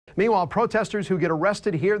Meanwhile, protesters who get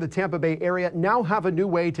arrested here in the Tampa Bay area now have a new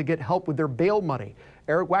way to get help with their bail money.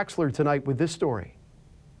 Eric Waxler tonight with this story.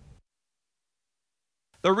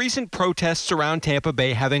 The recent protests around Tampa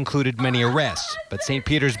Bay have included many arrests, but St.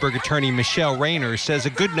 Petersburg attorney Michele Rayner says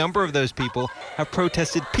a good number of those people have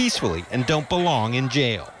protested peacefully and don't belong in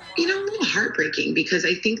jail. A little heartbreaking because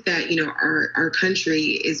I think that, our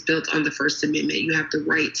country is built on the First Amendment. You have the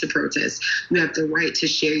right to protest. You have the right to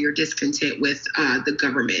share your discontent with the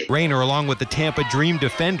government. Rayner, along with the Tampa Dream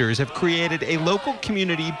Defenders, have created a local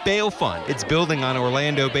community bail fund. It's building on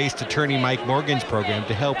Orlando-based attorney Mike Morgan's program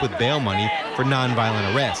to help with bail money for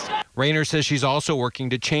nonviolent arrests. Rayner says she's also working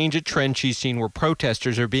to change a trend she's seen where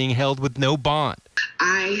protesters are being held with no bond.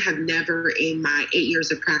 I have never in my 8 years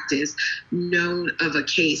of practice known of a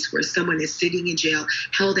case where someone is sitting in jail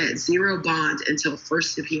held at zero bond until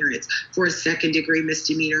first appearance for a second-degree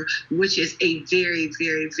misdemeanor, which is a very,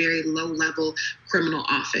 very, very low-level criminal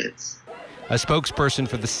offense. A spokesperson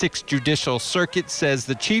for the 6th Judicial Circuit says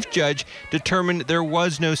the chief judge determined there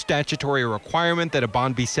was no statutory requirement that a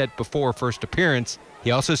bond be set before first appearance. He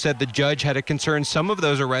also said the judge had a concern some of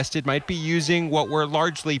those arrested might be using what were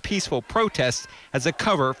largely peaceful protests as a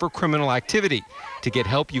cover for criminal activity. To get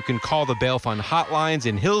help, you can call the bail fund hotlines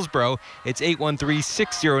in Hillsborough. It's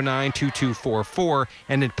 813-609-2244,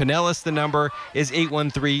 and in Pinellas, the number is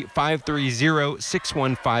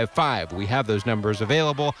 813-530-6155. We have those numbers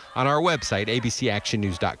available on our website,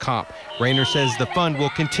 abcactionnews.com. Rayner says the fund will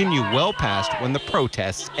continue well past when the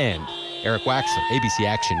protests end. Eric Waxler, ABC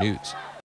Action News.